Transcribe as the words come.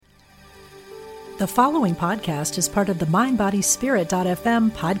The following podcast is part of the MindBodySpirit.fm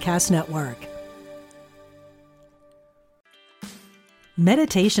podcast network.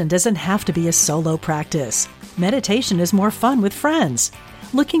 Meditation doesn't have to be a solo practice. Meditation is more fun with friends.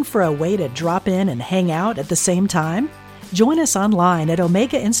 Looking for a way to drop in and hang out at the same time? Join us online at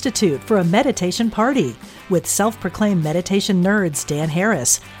Omega Institute for a meditation party with self-proclaimed meditation nerds Dan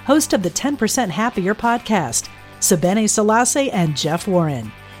Harris, host of the 10% Happier podcast, Sebene Selassie, and Jeff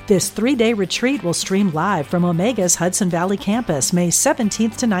Warren. This 3-day retreat will stream live from Omega's Hudson Valley campus May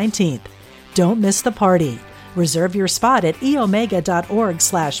 17th to 19th. Don't miss the party. Reserve your spot at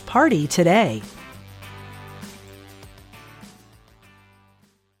eomega.org/party today.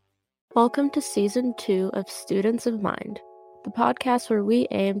 Welcome to Season 2 of Students of Mind, the podcast where we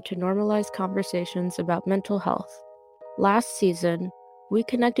aim to normalize conversations about mental health. Last season, we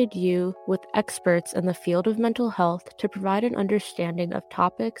connected you with experts in the field of mental health to provide an understanding of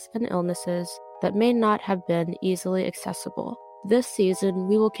topics and illnesses that may not have been easily accessible. This season,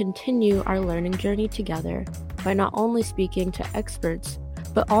 we will continue our learning journey together by not only speaking to experts,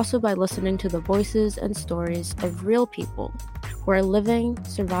 but also by listening to the voices and stories of real people who are living,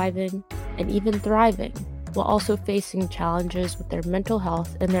 surviving, and even thriving, while also facing challenges with their mental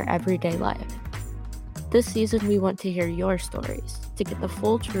health in their everyday life. This season, we want to hear your stories to get the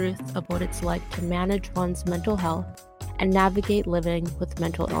full truth of what it's like to manage one's mental health and navigate living with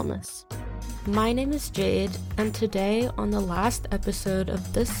mental illness. My name is Jade, and today, on the last episode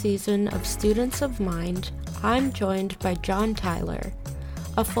of this season of Students of Mind, I'm joined by John Tyler,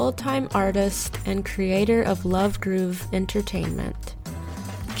 a full-time artist and creator of Love Groove Entertainment.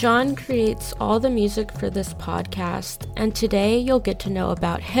 John creates all the music for this podcast, and today you'll get to know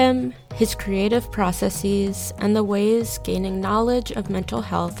about him, his creative processes, and the ways gaining knowledge of mental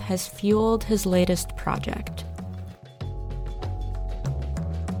health has fueled his latest project.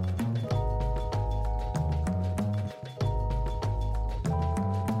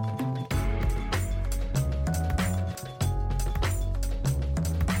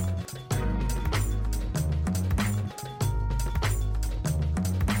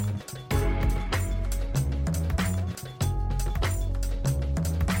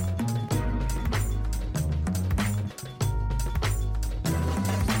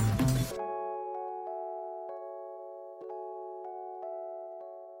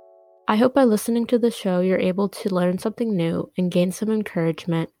 I hope by listening to the show, you're able to learn something new and gain some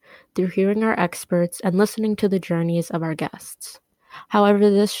encouragement through hearing our experts and listening to the journeys of our guests. However,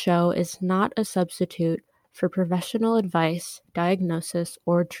 this show is not a substitute for professional advice, diagnosis,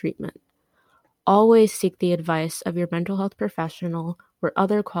 or treatment. Always seek the advice of your mental health professional or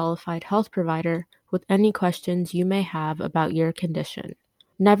other qualified health provider with any questions you may have about your condition.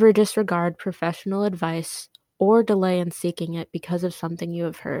 Never disregard professional advice or delay in seeking it because of something you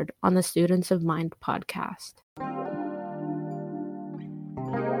have heard on the Students of Mind podcast.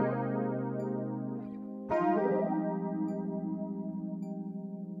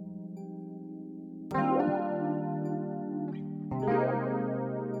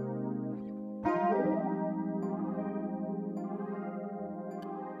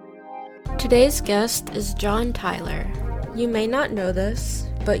 Today's guest is John Tyler. You may not know this,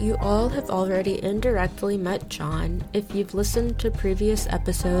 but you all have already indirectly met John if you've listened to previous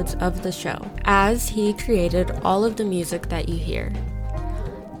episodes of the show, as he created all of the music that you hear.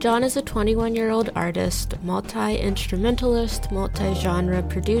 John is a 21-year-old artist, multi-instrumentalist, multi-genre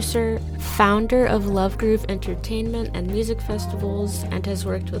producer, founder of Love Groove Entertainment and music festivals, and has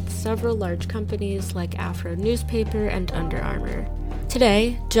worked with several large companies like Afro Newspaper and Under Armour.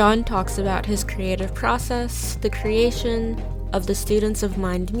 Today, John talks about his creative process, the creation of the Students of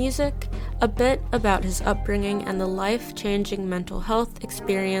Mind music, a bit about his upbringing, and the life-changing mental health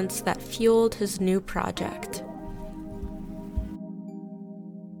experience that fueled his new project.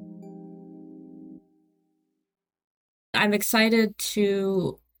 I'm excited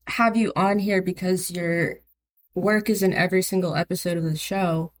to have you on here because your work is in every single episode of the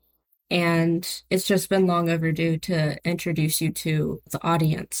show, and it's just been long overdue to introduce you to the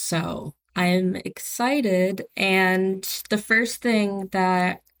audience. So I'm excited, and the first thing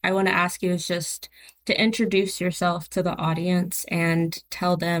that I want to ask you is just to introduce yourself to the audience and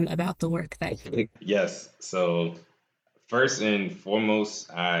tell them about the work that you do. Yes. So first and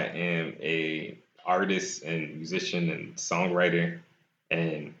foremost, I am a artist and musician and songwriter,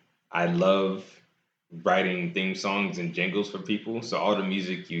 and I love writing theme songs and jingles for people. So all the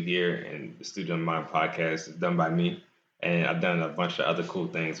music you hear in the Studio of Mind podcast is done by me. And I've done a bunch of other cool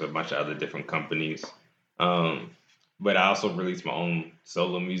things with a bunch of other different companies. But I also release my own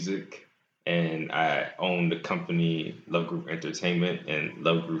solo music, and I own the company Love Groove Entertainment and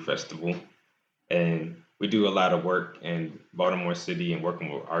Love Groove Festival. And we do a lot of work in Baltimore City and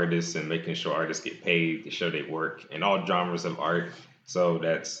working with artists and making sure artists get paid to show their work in all genres of art. So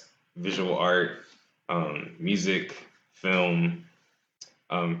that's visual art, music, film,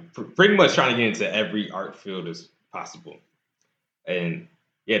 pretty much trying to get into every art field as possible. And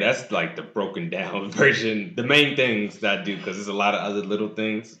yeah, that's like the broken down version. The main things that I do, because there's a lot of other little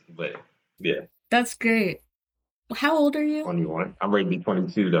things, but yeah, That's great. How old are you? 21. I'm ready to be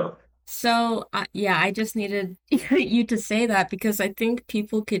 22 though. So, yeah, I just needed you to say that because I think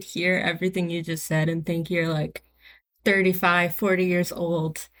people could hear everything you just said and think you're like 35, 40 years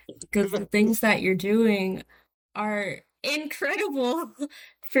old because the things that you're doing are incredible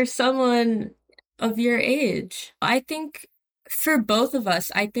for someone of your age. I think for both of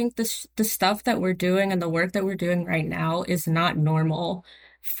us, I think the stuff that we're doing and the work that we're doing right now is not normal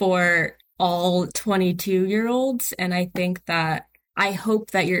for all 22-year-olds. And I think that I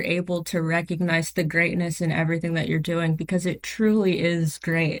hope that you're able to recognize the greatness in everything that you're doing because it truly is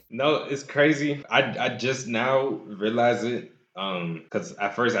great. No, it's crazy. I just now realize it. Because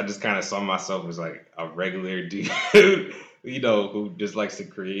at first I just kind of saw myself as like a regular dude, who just likes to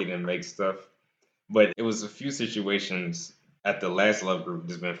create and make stuff. But it was a few situations at the last Love Group.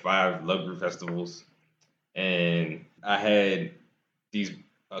 There's been 5 Love Group festivals, and I had these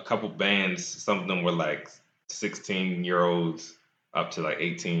a couple bands. Some of them were like 16-year-olds up to like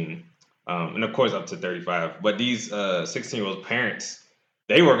 18, and of course up to 35. But these 16-year-old parents,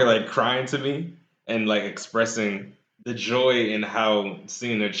 they were like crying to me and like expressing the joy in how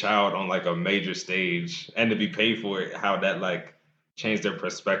seeing their child on like a major stage and to be paid for it, how that like changed their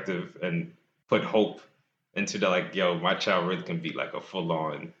perspective and put hope into the like, yo, my child really can be like a full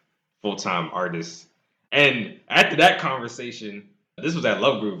on, full time artist. And after that conversation, this was at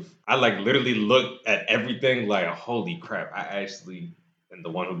Love Groove. I like literally looked at everything like, holy crap, I actually am the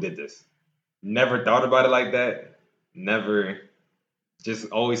one who did this. Never thought about it like that. Never,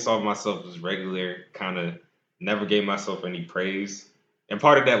 just always saw myself as regular, kind of never gave myself any praise. And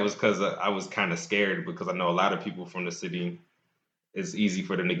part of that was because I was kind of scared because I know a lot of people from the city, it's easy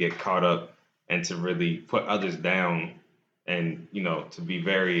for them to get caught up and to really put others down and to be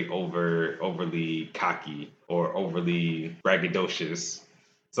very overly cocky or overly braggadocious.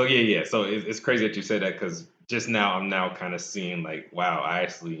 So yeah. So it's crazy that you said that because just now I'm now kind of seeing like, wow, I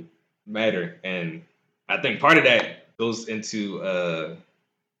actually matter. And I think part of that goes into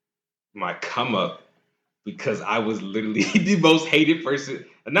my come up because I was literally the most hated person.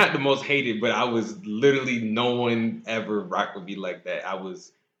 Not the most hated, but I was literally, no one ever rocked with me like that. I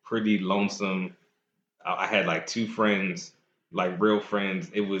was pretty lonesome. I had like 2 friends, like real friends.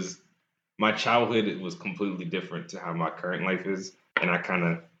 It was my childhood. It was completely different to how my current life is, and I kind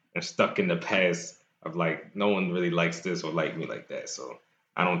of am stuck in the past of like no one really likes this or like me like that. So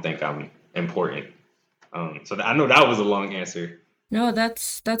I don't think I'm important. I know that was a long answer. No,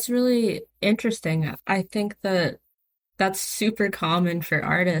 that's really interesting. I think that that's super common for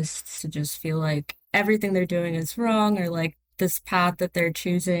artists to just feel like everything they're doing is wrong or like this path that they're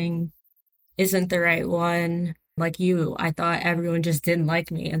choosing isn't the right one. Like you, I thought everyone just didn't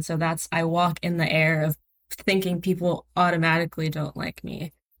like me. And so I walk in the air of thinking people automatically don't like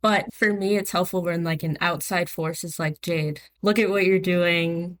me. But for me, it's helpful when like an outside force is like, Jade, look at what you're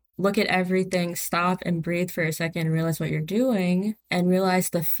doing. Look at everything, stop and breathe for a second and realize what you're doing and realize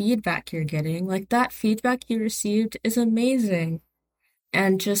the feedback you're getting. Like that feedback you received is amazing.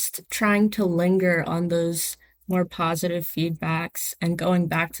 And just trying to linger on those more positive feedbacks and going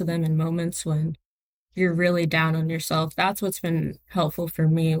back to them in moments when you're really down on yourself. That's what's been helpful for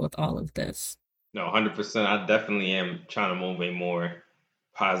me with all of this. No, 100%. I definitely am trying to move a more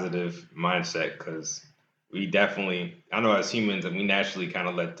positive mindset because we definitely, I know as humans, and we naturally kind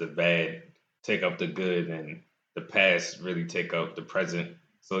of let the bad take up the good and the past really take up the present.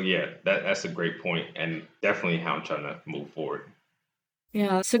 So yeah, that's a great point and definitely how I'm trying to move forward.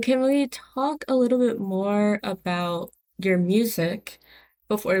 Yeah, so can we talk a little bit more about your music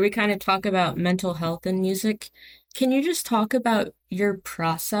before we kind of talk about mental health and music? Can you just talk about your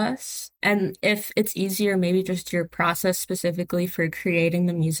process and if it's easier, maybe just your process specifically for creating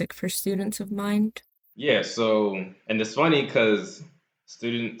the music for Students of Mind? Yeah, so, and it's funny because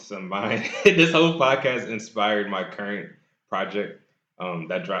Students of Mine, this whole podcast inspired my current project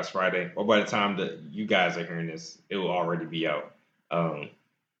that drops Friday, or by the time that you guys are hearing this, it will already be out. Um,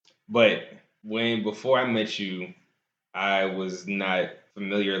 but before I met you, I was not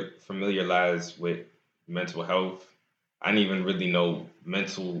familiarized with mental health. I didn't even really know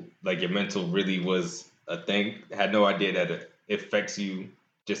your mental really was a thing. I had no idea that it affects you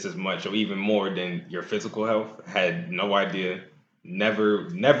just as much or even more than your physical health. Had no idea.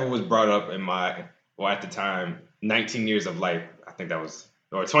 never was brought up in my, well, at the time, 19 years of life. I think that was,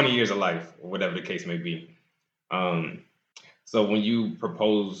 or 20 years of life, or whatever the case may be. Um, so when you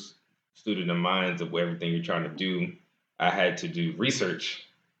propose student of minds of everything you're trying to do, I had to do research,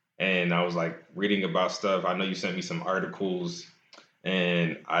 and I was like reading about stuff. I know you sent me some articles,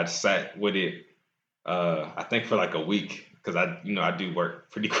 and I sat with it. I think for like a week because I do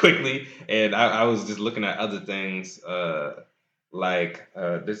work pretty quickly, and I was just looking at other things. There's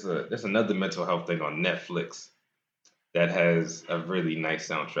another mental health thing on Netflix that has a really nice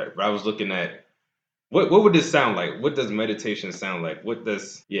soundtrack. But I was looking at what would this sound like? What does meditation sound like? What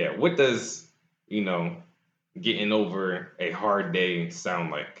does you know getting over a hard day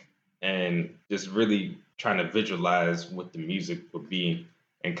sound like? And just really trying to visualize what the music would be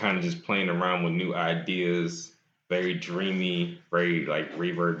and kind of just playing around with new ideas, very dreamy, very like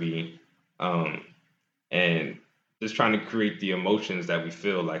reverby, um, and just trying to create the emotions that we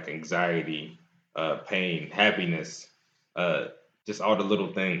feel like anxiety, pain, happiness, uh, just all the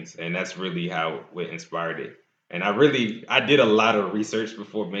little things. And that's really how it inspired it. And I did a lot of research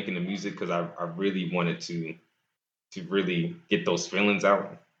before making the music because I really wanted to really get those feelings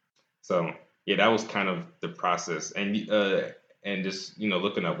out. So yeah, that was kind of the process, and just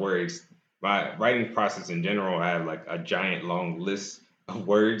looking up words. My writing process in general, I have like a giant long list of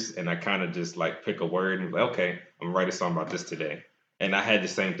words, and I kind of just like pick a word and be like, okay, I'm gonna write a song about this today. And I had the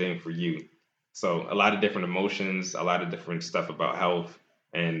same thing for you. So a lot of different emotions, a lot of different stuff about health,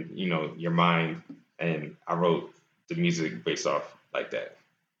 and your mind. And I wrote the music based off like that.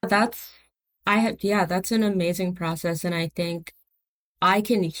 That's yeah, that's an amazing process, and I think I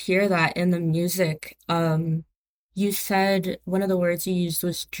can hear that in the music. You said one of the words you used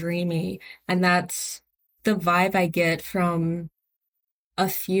was dreamy, and that's the vibe I get from a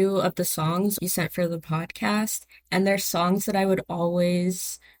few of the songs you sent for the podcast. And they're songs that I would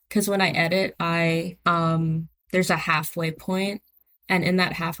always, because when I edit, there's a halfway point, and in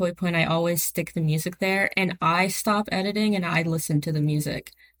that halfway point, I always stick the music there, and I stop editing and I listen to the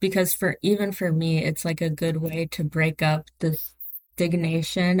music because even for me, it's like a good way to break up the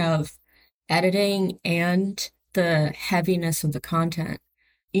stagnation of editing and the heaviness of the content.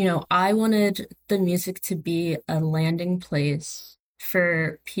 I wanted the music to be a landing place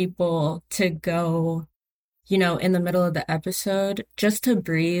for people to go, in the middle of the episode, just to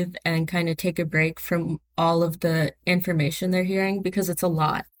breathe and kind of take a break from all of the information they're hearing because it's a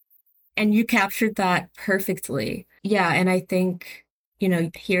lot. And you captured that perfectly. Yeah, and I think,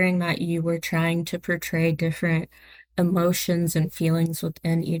 hearing that you were trying to portray different emotions and feelings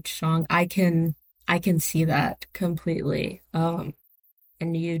within each song, I can see that completely. And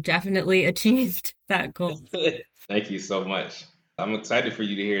you definitely achieved that goal. Thank you so much. I'm excited for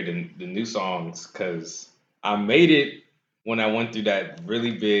you to hear the new songs because I made it when I went through that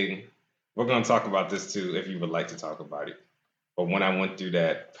really big. We're going to talk about this too if you would like to talk about it. But when I went through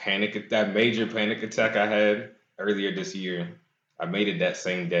that major panic attack I had earlier this year, I made it that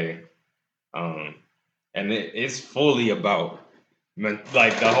same day. Um, and it's fully about,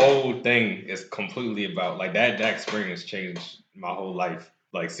 like, the whole thing is completely about, like, that experience changed my whole life.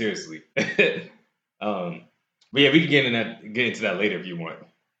 Like, seriously. um, but yeah, we can get into that later if you want.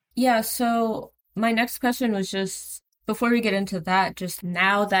 Yeah, so my next question was just before we get into that, just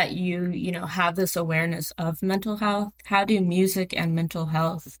now that you have this awareness of mental health, how do music and mental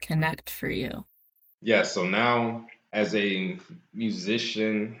health connect for you? Yeah, so now as a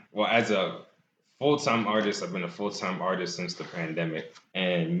musician, well, as a full-time artist, I've been a full-time artist since the pandemic.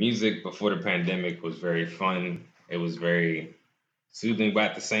 And music before the pandemic was very fun. It was very soothing, but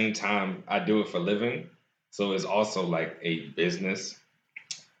at the same time, I do it for a living. So it's also like a business.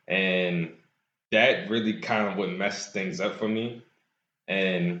 And that really kind of would mess things up for me.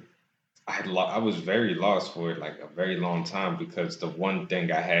 And I was very lost for like a very long time because the one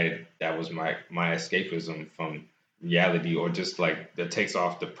thing I had that was my escapism from reality, or just like that takes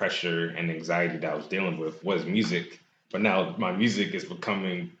off the pressure and anxiety that I was dealing with, was music. But now my music is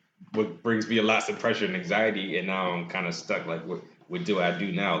becoming what brings me lots of pressure and anxiety, and now I'm kind of stuck. Like, what do I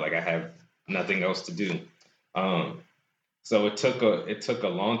do now? Like, I have nothing else to do. Um, so it took a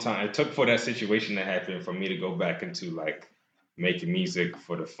long time. It took for that situation to happen for me to go back into like making music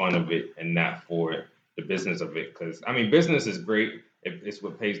for the fun of it and not for the business of it. Because I mean, business is great if it's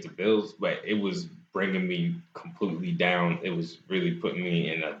what pays the bills, but it was bringing me completely down. It was really putting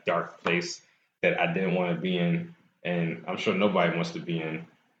me in a dark place that I didn't want to be in, and I'm sure nobody wants to be in.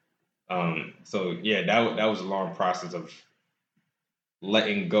 So yeah, that was a long process of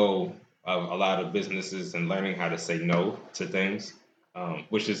letting go of a lot of businesses and learning how to say no to things,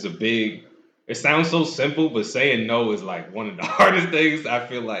 which is it sounds so simple, but saying no is like one of the hardest things. I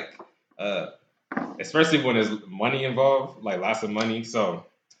feel like, uh, especially when there's money involved, like lots of money. So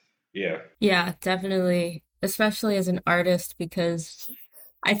yeah, Yeah, definitely. Especially as an artist, because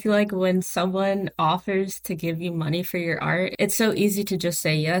I feel like when someone offers to give you money for your art, it's so easy to just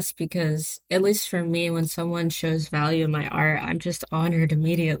say yes because, at least for me, when someone shows value in my art, I'm just honored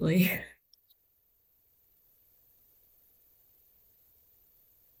immediately.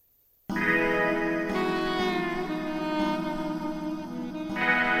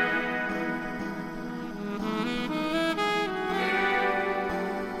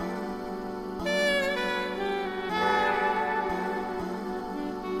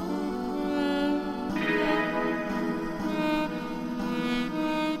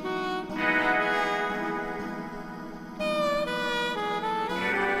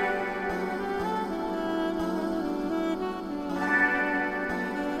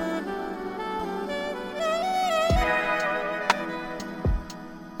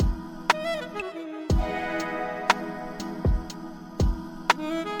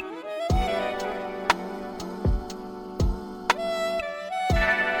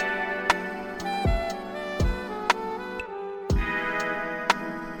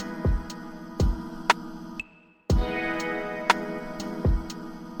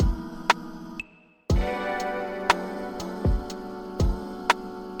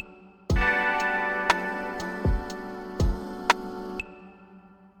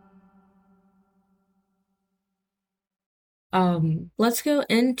 Let's go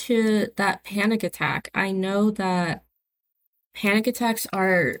into that panic attack. I know that panic attacks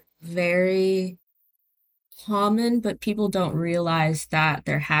are very common, but people don't realize that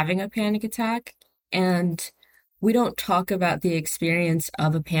they're having a panic attack. And we don't talk about the experience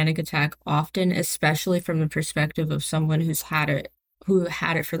of a panic attack often, especially from the perspective of someone who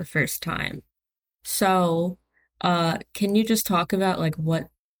had it for the first time. So, can you just talk about like what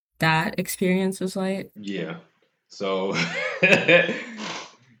that experience was like? yeah. So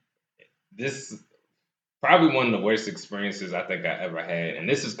this probably one of the worst experiences I think I ever had, and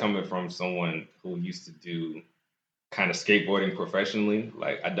this is coming from someone who used to do kind of skateboarding professionally.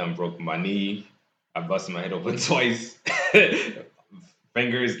 Like I done broke my knee, I busted my head open twice,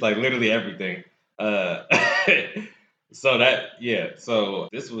 fingers, like literally everything. Uh, so that yeah, so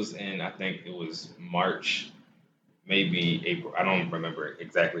this was in I think it was March, maybe April. I don't remember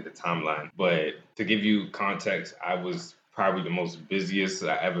exactly the timeline, but to give you context, I was probably the most busiest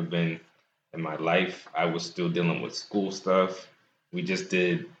I ever been in my life. I was still dealing with school stuff. We just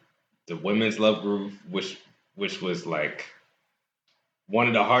did the women's love groove, which was like one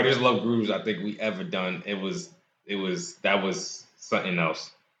of the hardest love grooves I think we ever done. It was that was something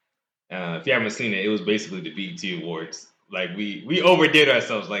else. If you haven't seen it, it was basically the BET Awards. Like we overdid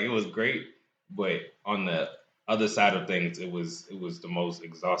ourselves. Like it was great, but on the other side of things, it was the most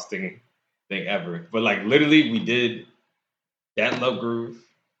exhausting thing ever. But like literally, we did that love groove,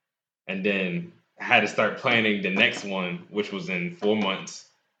 and then I had to start planning the next one, which was in 4 months,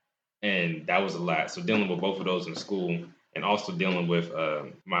 and that was a lot. So dealing with both of those in school, and also dealing with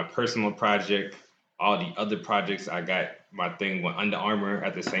my personal project, all the other projects I got. My thing with Under Armour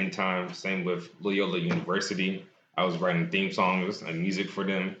at the same time. Same with Loyola University. I was writing theme songs and music for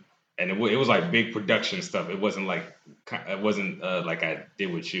them, and it was like big production stuff. It wasn't like I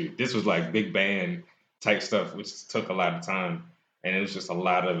did with you. This was like big band type stuff, which took a lot of time, and it was just a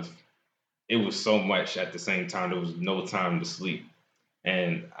lot of. It was so much at the same time. There was no time to sleep,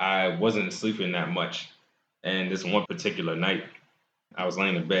 and I wasn't sleeping that much. And this one particular night, I was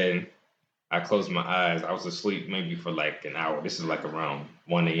laying in bed. I closed my eyes. I was asleep maybe for like an hour. This is like around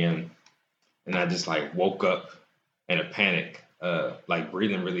 1 a.m. And I just like woke up in a panic, like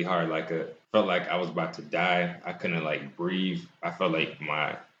breathing really hard, felt like I was about to die. I couldn't like breathe. I felt like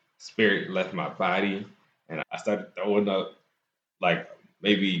my spirit left my body, and I started throwing up like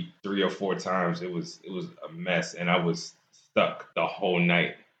maybe 3 or 4 times. It was a mess, and I was stuck the whole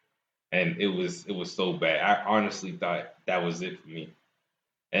night, and it was so bad. I honestly thought that was it for me,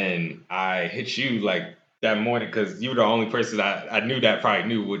 and I hit you like that morning because you were the only person I knew that probably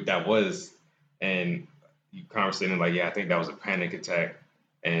knew what that was, and you conversating like, yeah, I think that was a panic attack,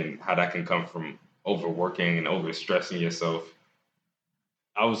 and how that can come from overworking and overstressing yourself.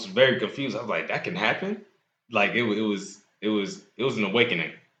 I was very confused. I was like, that can happen. Like it was an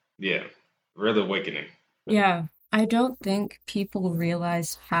awakening. Yeah, real awakening. Yeah, I don't think people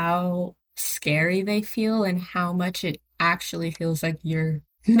realize how scary they feel and how much it actually feels like you're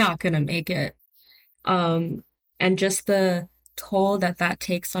not gonna make it. Um, and just the toll that that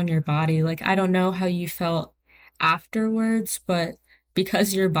takes on your body. Like, I don't know how you felt afterwards, but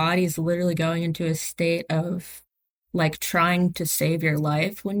because your body's literally going into a state of like trying to save your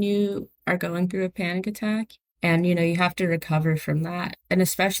life when you are going through a panic attack. And, you have to recover from that. And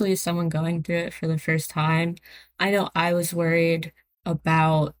especially as someone going through it for the first time, I know I was worried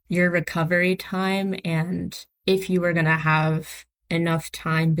about your recovery time and if you were going to have enough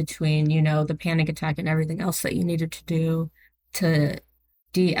time between, the panic attack and everything else that you needed to do to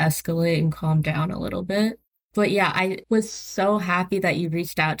de-escalate and calm down a little bit. But yeah, I was so happy that you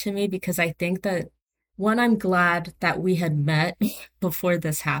reached out to me because I think that one, I'm glad that we had met before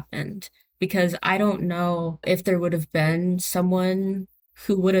this happened because I don't know if there would have been someone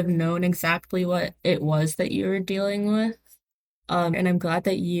who would have known exactly what it was that you were dealing with. And I'm glad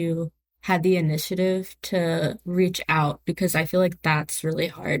that you had the initiative to reach out because I feel like that's really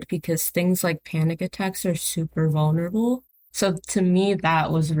hard because things like panic attacks are super vulnerable. So to me,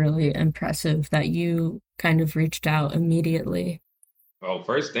 that was really impressive that you kind of reached out immediately. Well,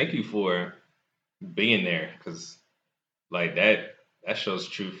 first, thank you for being there because like that shows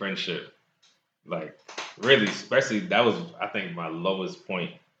true friendship. Like really, especially that was I think my lowest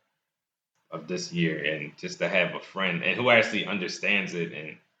point of this year, and just to have a friend and who actually understands it,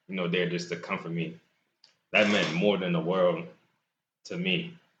 and they're just to comfort me. That meant more than the world to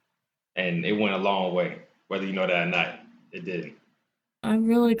me, and it went a long way. Whether you know that or not, it did. I'm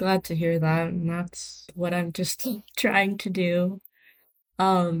really glad to hear that, and that's what I'm just trying to do.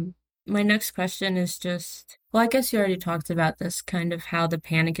 Um, my next question is just, well, I guess you already talked about this kind of how the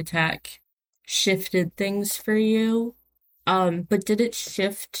panic attack shifted things for you. But did it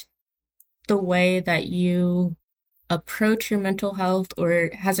shift the way that you approach your mental health,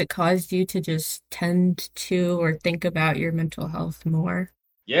 or has it caused you to just tend to or think about your mental health more?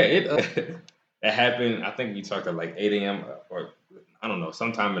 Yeah, it it happened. I think we talked at like 8 a.m. or I don't know,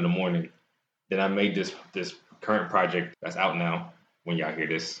 sometime in the morning. Then I made this current project that's out now when y'all hear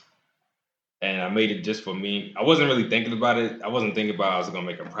this. And I made it just for me. I wasn't really thinking about it. I wasn't thinking about I was gonna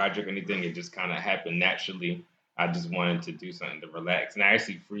make a project or anything. It just kind of happened naturally. I just wanted to do something to relax, and I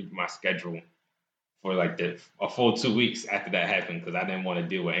actually freed my schedule for like a full 2 weeks after that happened because I didn't want to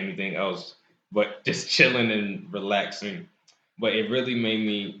deal with anything else but just chilling and relaxing. But it really made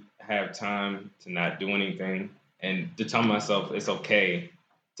me have time to not do anything and to tell myself it's okay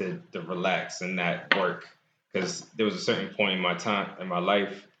to relax and not work because there was a certain point in my time in my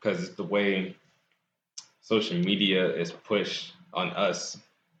life because it's the way social media is pushed on us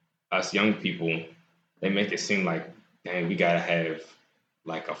young people. They make it seem like, dang, we gotta have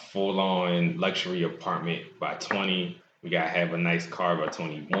like a full on luxury apartment by 20. We gotta have a nice car by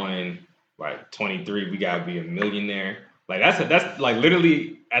 21. By 23, we gotta be a millionaire. Like that's like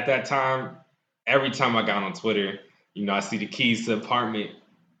literally at that time. Every time I got on Twitter, I see the keys to the apartment.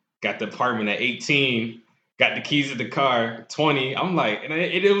 Got the apartment at 18. Got the keys to the car 20. I'm like, and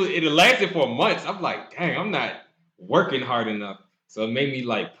it lasted for months. I'm like, dang, I'm not working hard enough. So it made me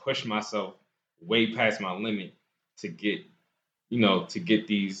like push myself way past my limit to get to get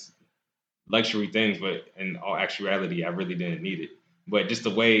these luxury things, but in all actuality, I really didn't need it. But just the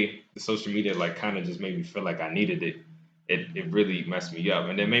way the social media like kind of just made me feel like I needed it, it really messed me up.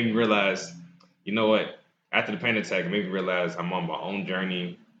 And then made me realize, you know what? After the panic attack, it made me realize I'm on my own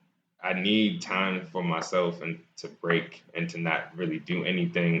journey. I need time for myself and to break and to not really do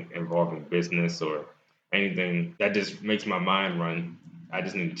anything involving business or anything that just makes my mind run. I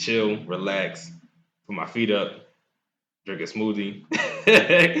just need to chill, relax, put my feet up, drink a smoothie,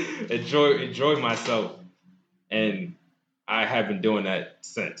 enjoy myself, and I have been doing that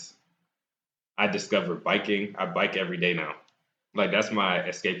since I discovered biking. I bike every day now. Like that's my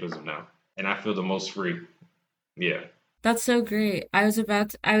escapism now, and I feel the most free. Yeah. That's so great. I was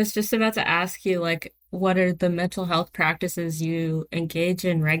just about to ask you, like, what are the mental health practices you engage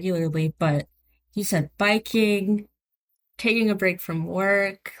in regularly, but you said biking, taking a break from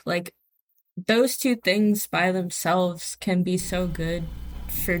work, like, those two things by themselves can be so good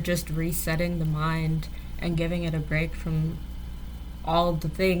for just resetting the mind and giving it a break from all the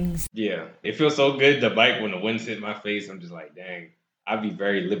things. Yeah, it feels so good to bike when the winds hit my face. I'm just like, dang, I'd be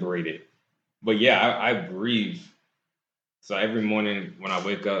very liberated. But yeah, I breathe. So every morning when I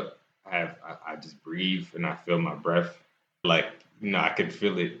wake up, I just breathe and I feel my breath. Like, I could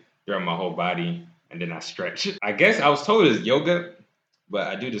feel it throughout my whole body. And then I stretch. I guess I was told it's yoga, but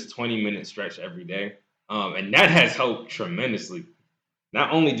I do this 20-minute stretch every day. And that has helped tremendously.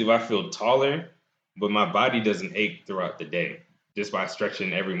 Not only do I feel taller, but my body doesn't ache throughout the day just by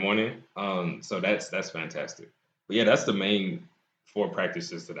stretching every morning. So that's fantastic. But yeah, that's the main four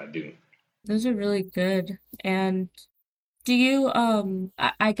practices that I do. Those are really good. And Do you,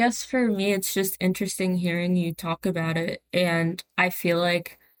 I guess for me, it's just interesting hearing you talk about it. And I feel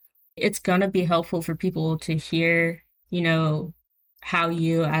like it's gonna be helpful for people to hear, you know, how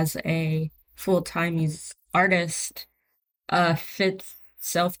you as a full-time artist fits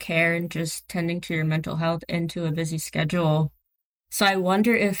self-care and just tending to your mental health into a busy schedule. So I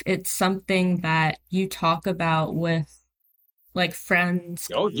wonder if it's something that you talk about with like friends,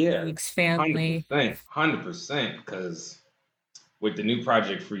 Oh yeah, colleagues, family. 100%, 100%. Because with the new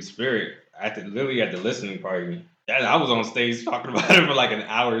project Free Spirit, literally at the listening party, I was on stage talking about it for like an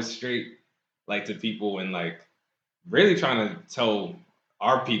hour straight, like to people, and like really trying to tell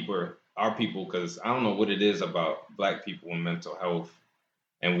our people, because I don't know what it is about Black people and mental health,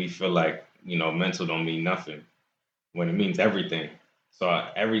 and we feel like mental don't mean nothing when it means everything. So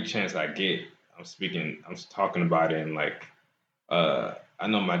every chance I get, I'm talking about it, and like I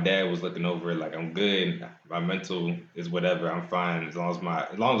know my dad was looking over it, like I'm good. My mental is whatever. I'm fine as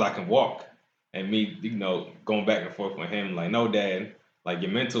long as I can walk. And me, going back and forth with him, like, no, dad, like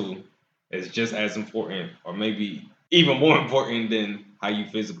your mental is just as important, or maybe even more important than how you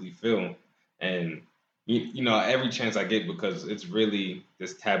physically feel. And every chance I get, because it's really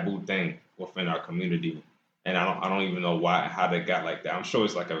this taboo thing within our community, and I don't even know how they got like that. I'm sure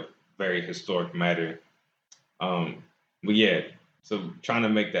it's like a very historic matter, but yeah, so trying to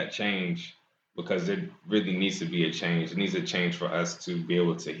make that change, because it really needs to be a change. It needs a change for us to be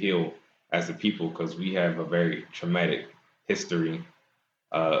able to heal as a people, because we have a very traumatic history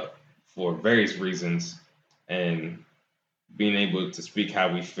uh, for various reasons, and being able to speak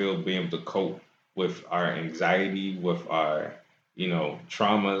how we feel, being able to cope with our anxiety, with our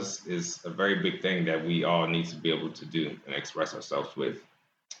traumas, is a very big thing that we all need to be able to do and express ourselves with.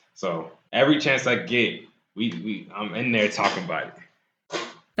 So every chance I get, I'm in there talking about it.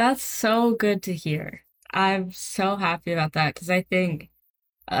 That's so good to hear. I'm so happy about that because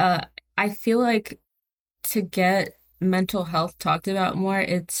uh I feel like to get mental health talked about more,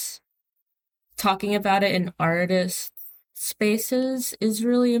 it's talking about it in artist spaces is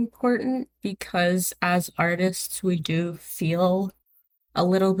really important because as artists we do feel a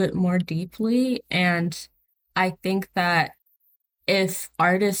little bit more deeply, and I think that if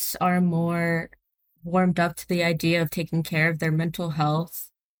artists are more warmed up to the idea of taking care of their mental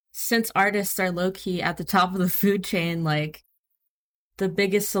health, since artists are low key at the top of the food chain, like the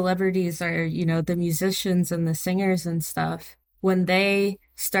biggest celebrities are, the musicians and the singers and stuff, when they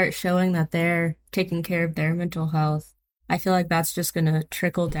start showing that they're taking care of their mental health, I feel like that's just going to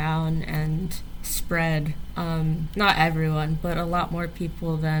trickle down and spread. Not everyone, but a lot more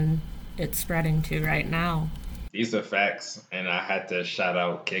people than it's spreading to right now. These are facts, and I had to shout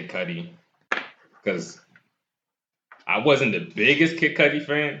out Kid Cudi, because I wasn't the biggest Kid Cudi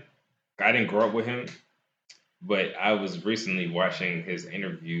fan. I didn't grow up with him, but I was recently watching his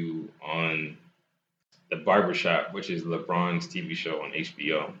interview on The Barbershop, which is LeBron's TV show on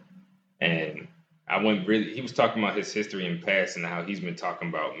HBO. And he was talking about his history and past, and how he's been talking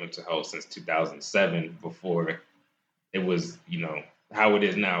about mental health since 2007, before it was, how it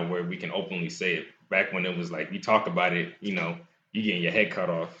is now, where we can openly say it. Back when it was like, you talk about it, you getting your head cut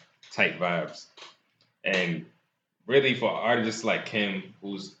off type vibes. And really, for artists like him,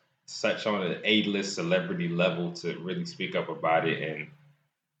 who's such on an A-list celebrity level, to really speak up about it, and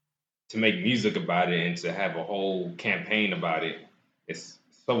to make music about it, and to have a whole campaign about it, it's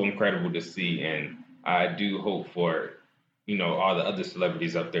so incredible to see. And I do hope for, all the other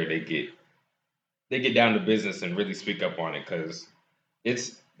celebrities up there, they get down to business and really speak up on it, because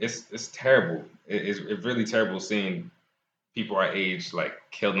it's terrible. It's really terrible seeing people our age like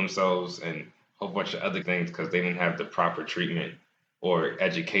kill themselves and a whole bunch of other things, because they didn't have the proper treatment or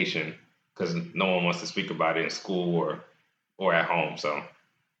education, because no one wants to speak about it in school or at home. So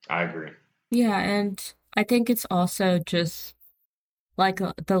I agree. Yeah, and I think it's also just like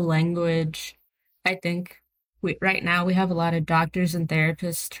the language. I think right now we have a lot of doctors and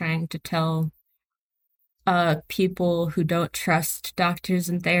therapists trying to tell people who don't trust doctors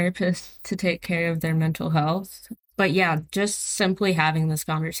and therapists to take care of their mental health. But yeah, just simply having this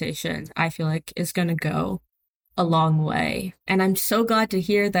conversation, I feel like is going to go a long way. And I'm so glad to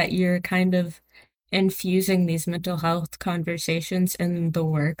hear that you're kind of infusing these mental health conversations in the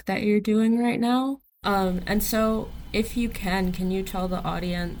work that you're doing right now. And so if you can you tell the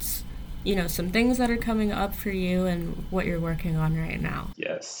audience, some things that are coming up for you and what you're working on right now?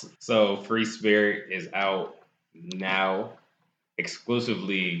 Yes. So Free Spirit is out now,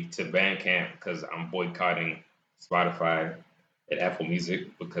 exclusively to Bandcamp, because I'm boycotting Spotify and Apple Music,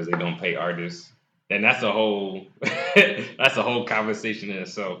 because they don't pay artists. then that's a whole that's a whole conversation in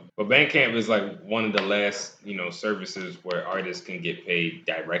itself. But Bandcamp is like one of the last, services where artists can get paid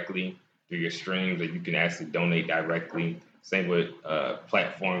directly through your streams, that you can actually donate directly. Same with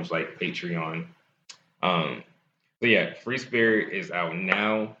platforms like Patreon. So yeah, Free Spirit is out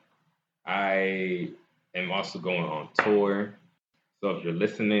now. I am also going on tour. So if you're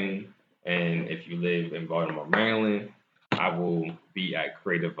listening and if you live in Baltimore, Maryland, I will be at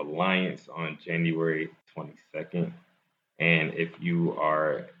Creative Alliance on January 22nd. And if you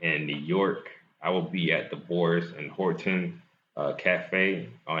are in New York, I will be at the Boris and Horton Cafe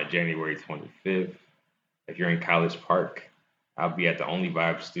on January 25th. If you're in College Park, I'll be at the Only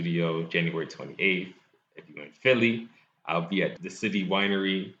Vibe Studio January 28th. If you're in Philly, I'll be at the City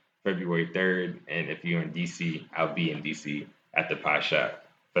Winery February 3rd. And if you're in DC, I'll be in DC at the Pie Shop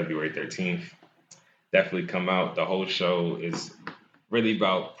February 13th. Definitely come out. The whole show is really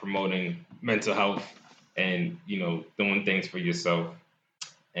about promoting mental health and, doing things for yourself.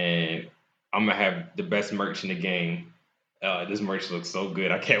 And I'm going to have the best merch in the game. This merch looks so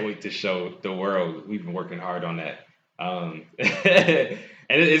good. I can't wait to show the world. We've been working hard on that. And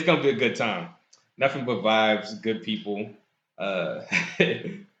it's going to be a good time. Nothing but vibes, good people.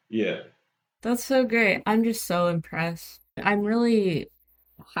 Yeah. That's so great. I'm just so impressed. I'm really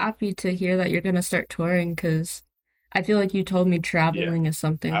happy to hear that you're going to start touring, because I feel like you told me traveling is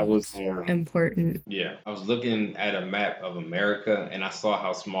something that's important. Yeah. I was looking at a map of America and I saw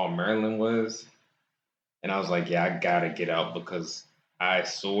how small Maryland was. And I was like, yeah, I got to get out, because I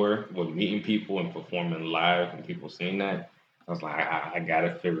soar with meeting people and performing live and people seeing that. I was like, I got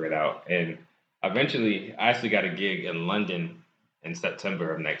to figure it out. And eventually, I actually got a gig in London in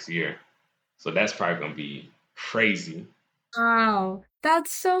September of next year. So that's probably going to be crazy. Wow,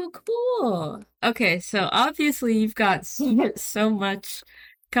 that's so cool. Okay, so obviously you've got so much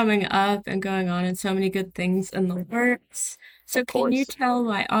coming up and going on, and so many good things in the works. So can you tell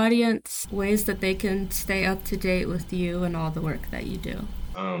my audience ways that they can stay up to date with you and all the work that you do?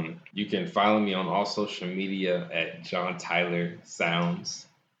 You can follow me on all social media at John Tyler Sounds.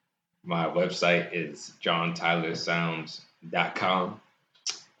 My website is johntylersounds.com.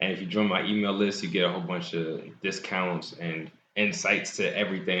 And if you join my email list, you get a whole bunch of discounts and insights to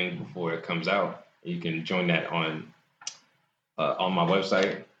everything before it comes out. You can join that on my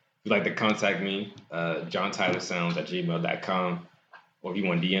website. If you'd like to contact me, johntylersounds@gmail.com. Or if you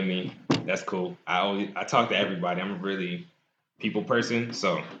want to DM me, that's cool. I talk to everybody. I'm a really people person,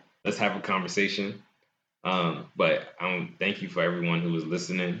 so let's have a conversation. But thank you for everyone who was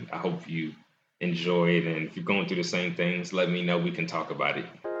listening. I hope you enjoyed, and if you're going through the same things, let me know. We can talk about it.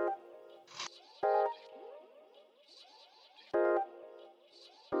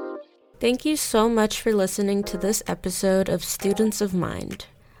 Thank you so much for listening to this episode of Students of Mind.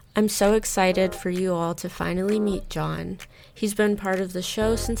 I'm so excited for you all to finally meet John. He's been part of the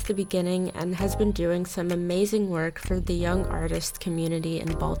show since the beginning and has been doing some amazing work for the young artist community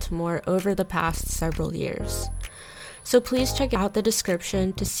in Baltimore over the past several years. So please check out the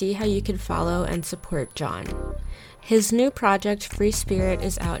description to see how you can follow and support John. His new project, Free Spirit,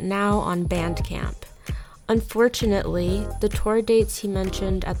 is out now on Bandcamp. Unfortunately, the tour dates he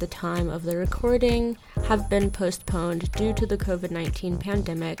mentioned at the time of the recording have been postponed due to the COVID-19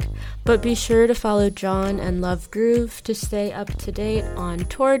 pandemic, but be sure to follow John and Love Groove to stay up to date on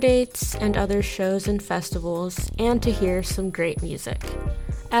tour dates and other shows and festivals, and to hear some great music.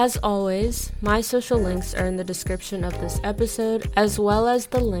 As always, my social links are in the description of this episode, as well as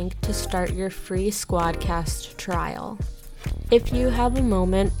the link to start your free Squadcast trial. If you have a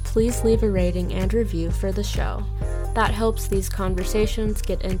moment, please leave a rating and review for the show. That helps these conversations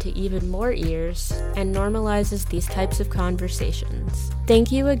get into even more ears and normalizes these types of conversations.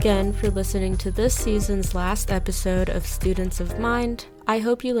 Thank you again for listening to this season's last episode of Students of Mind. I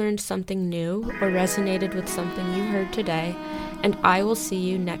hope you learned something new or resonated with something you heard today, and I will see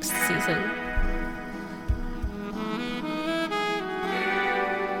you next season.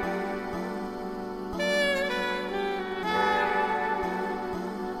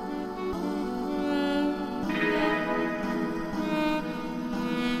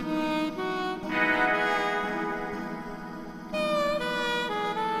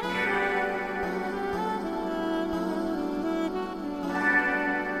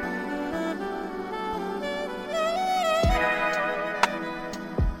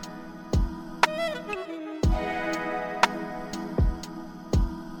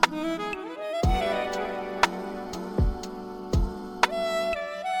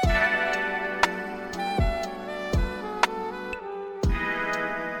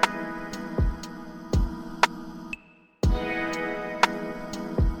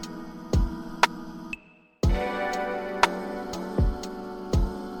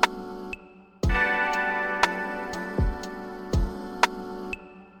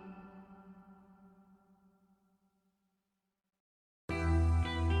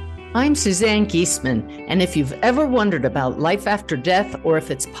 I'm Suzanne Geisman, and if you've ever wondered about life after death or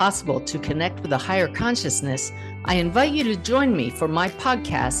if it's possible to connect with a higher consciousness, I invite you to join me for my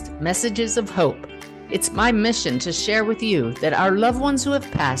podcast, Messages of Hope. It's my mission to share with you that our loved ones who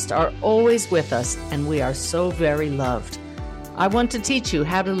have passed are always with us, and we are so very loved. I want to teach you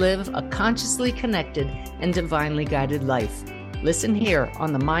how to live a consciously connected and divinely guided life. Listen here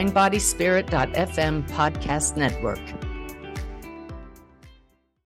on the mindbodyspirit.fm podcast network.